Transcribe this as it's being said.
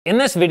In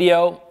this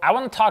video, I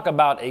want to talk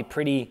about a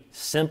pretty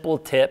simple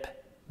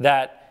tip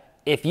that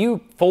if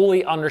you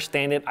fully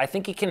understand it, I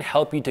think it can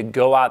help you to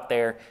go out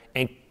there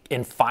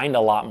and find a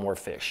lot more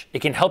fish.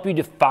 It can help you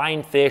to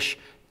find fish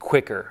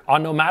quicker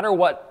on no matter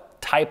what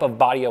type of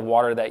body of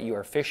water that you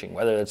are fishing,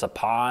 whether it's a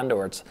pond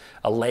or it's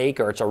a lake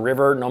or it's a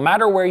river. No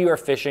matter where you are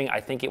fishing,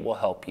 I think it will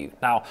help you.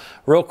 Now,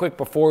 real quick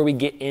before we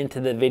get into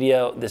the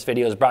video, this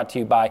video is brought to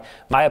you by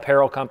my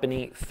apparel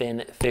company,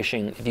 Finn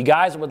Fishing. If you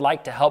guys would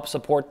like to help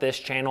support this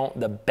channel,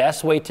 the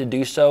best way to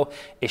do so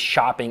is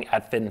shopping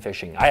at Finn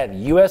Fishing. I have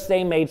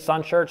USA made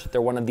sun shirts.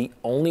 They're one of the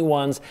only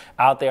ones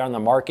out there on the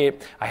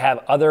market. I have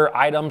other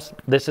items.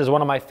 This is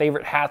one of my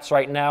favorite hats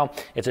right now.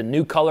 It's a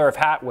new color of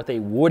hat with a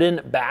wooden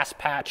bass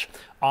patch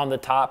on the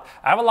top.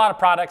 I have a lot of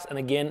products, and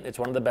again, it's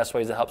one of the best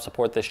ways to help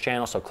support this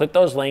channel, so click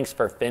those links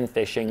for Finn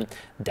Fishing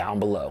down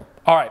below.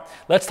 All right,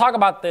 let's talk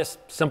about this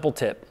simple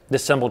tip,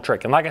 this simple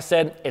trick. And like I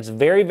said, it's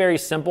very, very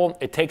simple.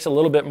 It takes a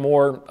little bit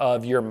more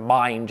of your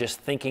mind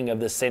just thinking of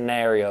the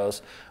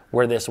scenarios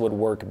where this would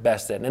work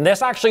best in. And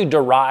this actually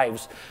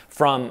derives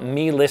from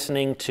me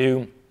listening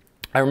to,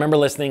 I remember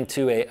listening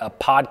to a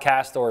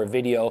podcast or a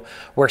video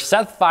where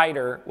Seth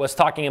Feider was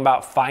talking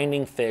about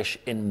finding fish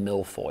in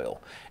milfoil.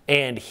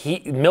 And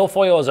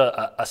milfoil is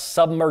a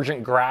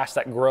submergent grass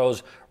that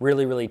grows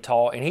really, really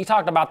tall. And he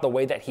talked about the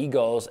way that he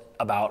goes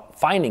about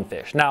finding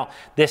fish. Now,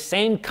 this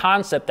same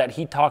concept that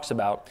he talks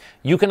about,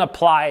 you can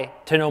apply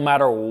to no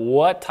matter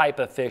what type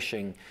of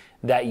fishing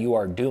that you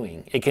are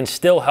doing. It can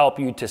still help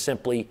you to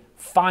simply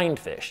find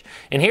fish.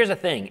 And here's the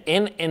thing,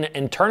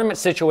 in tournament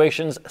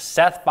situations,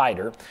 Seth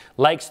Feider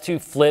likes to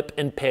flip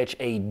and pitch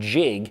a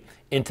jig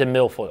into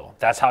milfoil.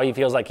 That's how he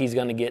feels like he's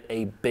gonna get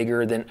a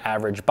bigger than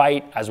average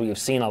bite. As we have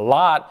seen a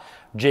lot,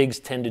 jigs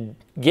tend to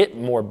get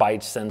more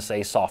bites than,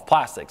 say, soft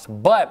plastics.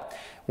 But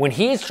when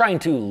he's trying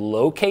to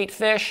locate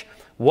fish,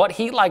 what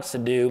he likes to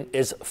do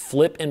is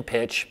flip and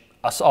pitch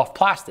a soft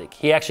plastic.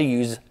 He actually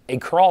uses a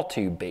crawl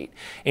tube bait.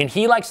 And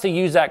he likes to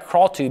use that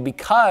crawl tube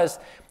because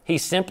he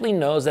simply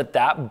knows that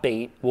that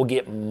bait will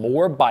get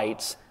more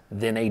bites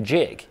than a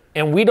jig.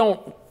 And we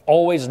don't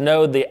always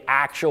know the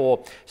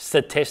actual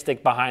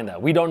statistic behind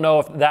that. We don't know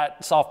if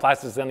that soft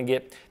plastic is gonna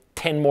get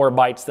 10 more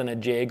bites than a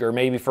jig, or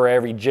maybe for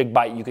every jig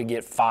bite you could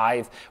get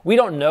 5. We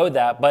don't know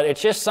that, but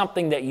it's just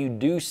something that you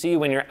do see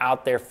when you're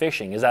out there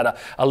fishing, is that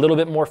a little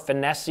bit more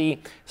finessey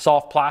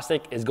soft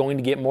plastic is going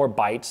to get more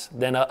bites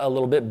than a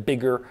little bit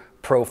bigger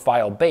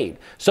profile bait.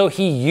 So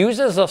he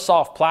uses a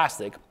soft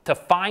plastic to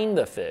find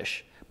the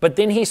fish, but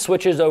then he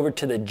switches over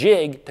to the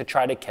jig to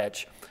try to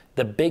catch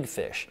the big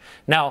fish.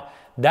 Now,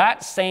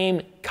 that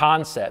same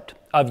concept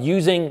of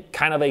using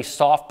kind of a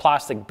soft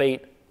plastic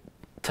bait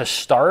to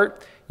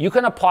start, you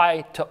can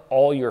apply to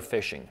all your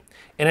fishing.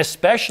 And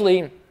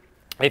especially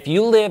if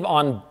you live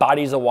on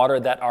bodies of water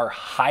that are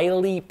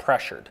highly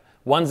pressured,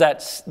 ones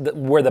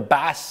where the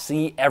bass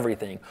see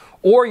everything,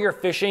 or you're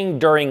fishing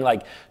during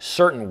like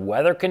certain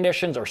weather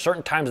conditions or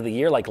certain times of the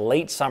year, like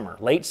late summer,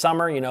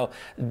 you know,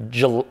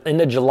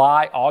 into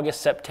July,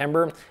 August,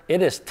 September,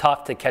 it is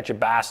tough to catch a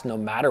bass no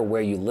matter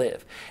where you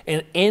live.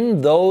 And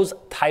in those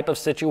type of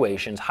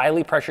situations,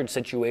 highly pressured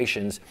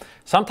situations,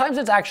 sometimes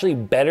it's actually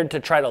better to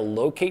try to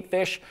locate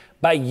fish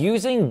by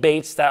using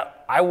baits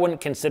that I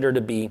wouldn't consider to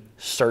be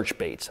search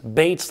baits.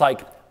 Baits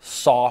like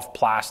soft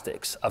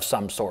plastics of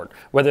some sort,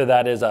 whether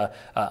that is a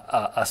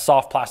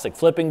soft plastic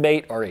flipping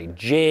bait or a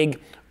jig,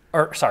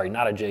 or sorry,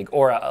 not a jig,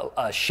 or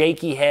a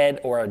shaky head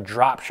or a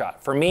drop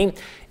shot. For me,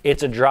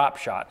 it's a drop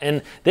shot.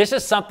 And this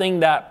is something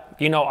that,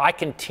 you know, I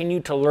continue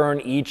to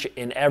learn each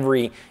and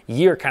every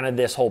year, kind of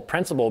this whole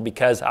principle,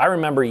 because I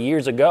remember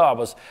years ago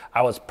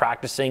I was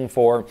practicing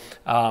for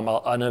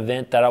an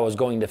event that I was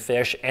going to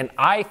fish, and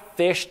I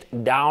fished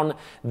down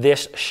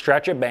this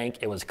stretch of bank.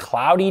 It was a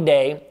cloudy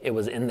day. It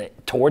was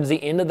towards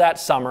the end of that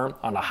summer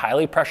on a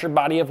highly pressured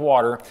body of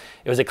water.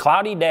 It was a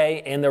cloudy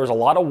day, and there was a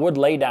lot of wood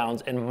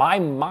laydowns, and my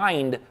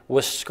mind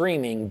was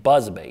screaming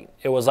buzzbait.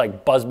 It was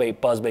like buzzbait,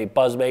 buzzbait,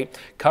 buzzbait.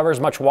 Cover as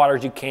much water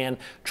as you can.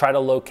 Try to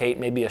locate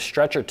maybe a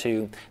stretch or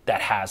two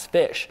that has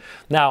fish.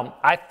 Now,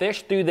 I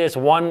fished through this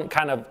one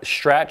kind of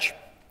stretch,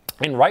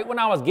 and right when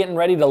I was getting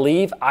ready to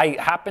leave, I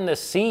happened to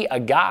see a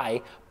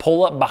guy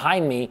pull up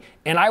behind me,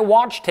 and I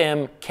watched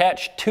him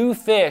catch 2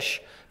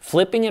 fish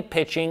flipping and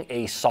pitching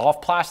a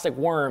soft plastic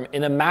worm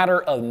in a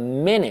matter of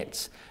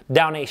minutes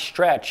down a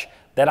stretch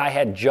that I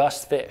had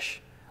just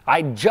fished.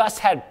 I just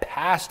had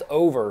passed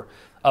over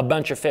a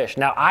bunch of fish.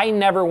 Now, I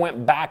never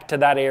went back to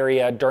that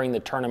area during the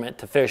tournament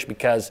to fish,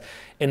 because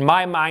in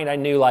my mind, I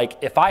knew, like,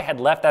 if I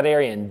had left that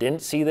area and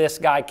didn't see this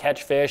guy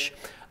catch fish,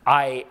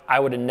 I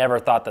would have never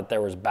thought that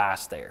there was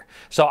bass there.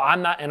 So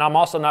I'm not, and I'm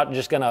also not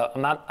just gonna,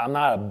 I'm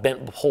not a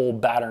bent pole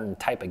pattern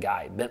type of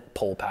guy,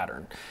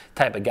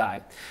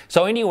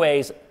 So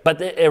anyways,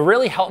 but it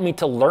really helped me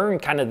to learn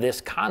kind of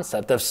this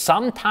concept of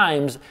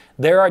sometimes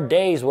there are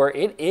days where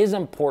it is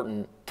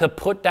important to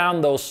put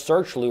down those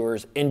search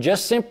lures and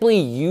just simply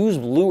use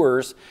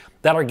lures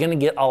that are gonna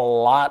get a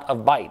lot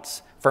of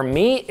bites. For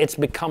me, it's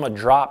become a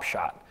drop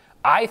shot.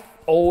 I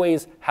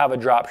always have a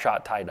drop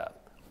shot tied up.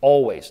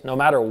 always, no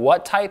matter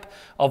what type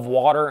of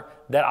water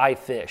that I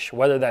fish,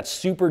 whether that's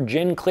super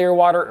gin clear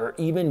water or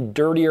even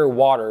dirtier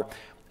water,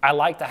 I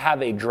like to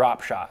have a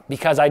drop shot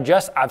because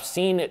I've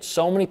seen it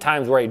so many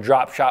times where a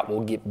drop shot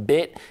will get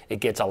bit, it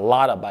gets a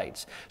lot of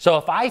bites. So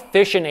if I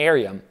fish an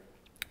area,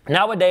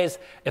 nowadays,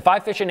 if I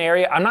fish an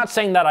area, I'm not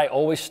saying that I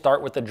always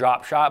start with the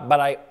drop shot, but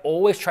I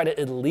always try to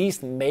at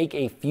least make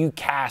a few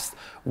casts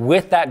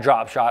with that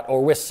drop shot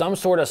or with some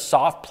sort of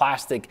soft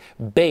plastic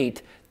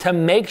bait to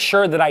make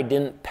sure that I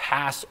didn't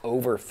pass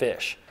over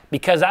fish,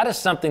 because that is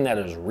something that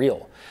is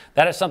real.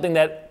 That is something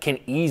that can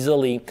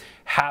easily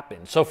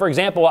happen. So for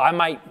example, I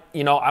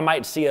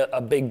might see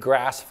a big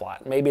grass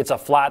flat. Maybe it's a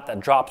flat that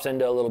drops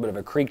into a little bit of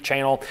a creek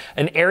channel,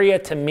 an area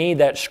to me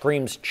that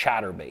screams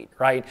chatterbait,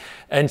 right?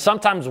 And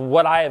sometimes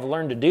what I have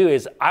learned to do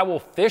is I will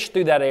fish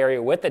through that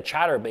area with the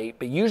chatterbait,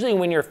 but usually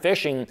when you're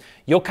fishing,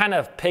 you'll kind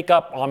of pick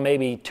up on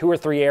maybe 2 or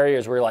 3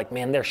 areas where you're like,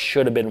 man, there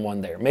should have been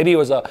one there. Maybe it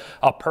was a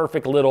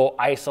perfect little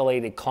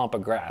isolated clump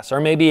of grass, or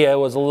maybe it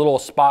was a little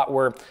spot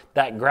where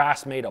that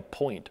grass made a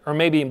point, or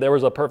maybe there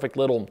was a perfect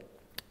little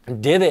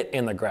divot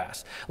in the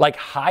grass, like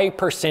high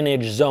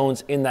percentage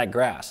zones in that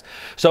grass.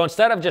 So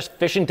instead of just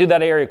fishing through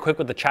that area quick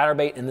with the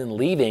chatterbait and then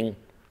leaving,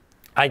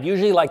 I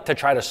usually like to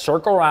try to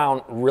circle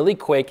around really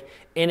quick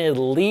and at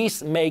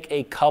least make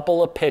a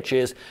couple of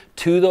pitches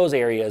to those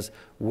areas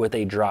with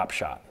a drop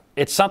shot.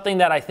 It's something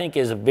that I think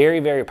is very,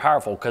 very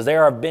powerful, because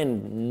there have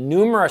been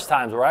numerous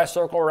times where I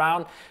circle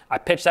around, I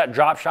pitch that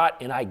drop shot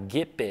and I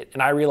get bit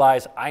and I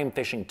realize I am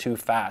fishing too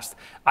fast.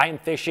 I am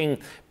fishing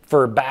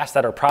for bass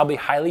that are probably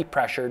highly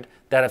pressured,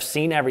 that have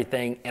seen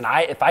everything, and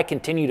if I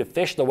continue to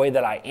fish the way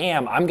that I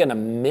am, I'm gonna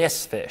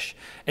miss fish.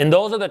 And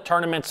those are the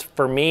tournaments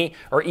for me,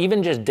 or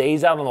even just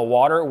days out on the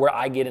water, where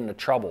I get into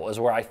trouble, is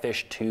where I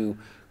fish too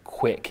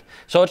quick.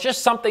 So it's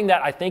just something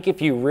that I think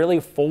if you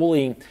really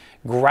fully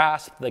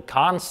grasp the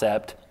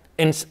concept,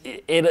 and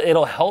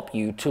it'll help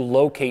you to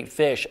locate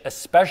fish,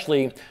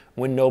 especially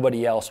when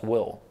nobody else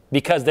will.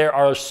 Because there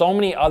are so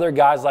many other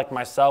guys like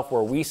myself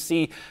where we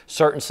see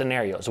certain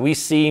scenarios. We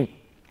see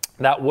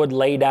that wood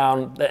lay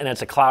down and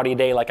it's a cloudy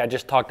day, like I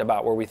just talked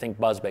about, where we think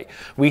buzzbait.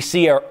 We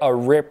see a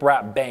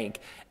riprap bank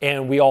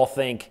and we all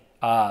think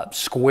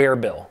square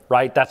bill,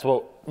 right? That's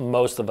what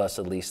most of us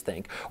at least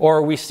think.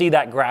 Or we see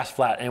that grass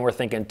flat and we're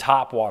thinking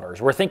top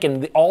waters. We're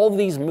thinking all of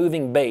these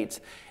moving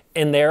baits,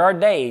 and there are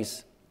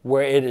days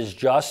where it is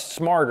just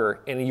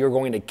smarter and you're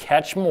going to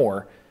catch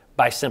more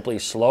by simply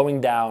slowing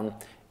down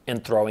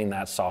and throwing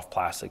that soft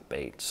plastic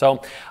bait.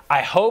 So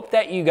I hope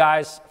that you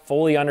guys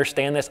fully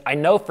understand this. I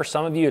know for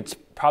some of you it's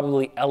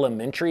probably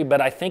elementary,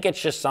 but I think it's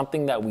just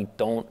something that we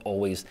don't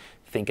always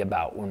think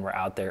about when we're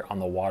out there on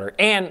the water,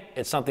 and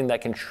it's something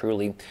that can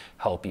truly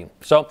help you.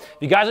 So if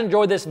you guys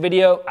enjoyed this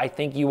video, I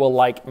think you will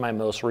like my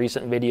most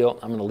recent video.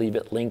 I'm gonna leave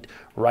it linked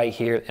right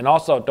here. And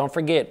also don't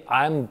forget,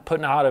 I'm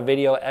putting out a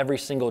video every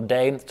single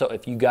day. So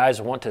if you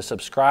guys want to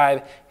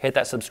subscribe, hit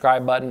that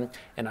subscribe button,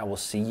 and I will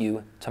see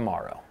you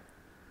tomorrow.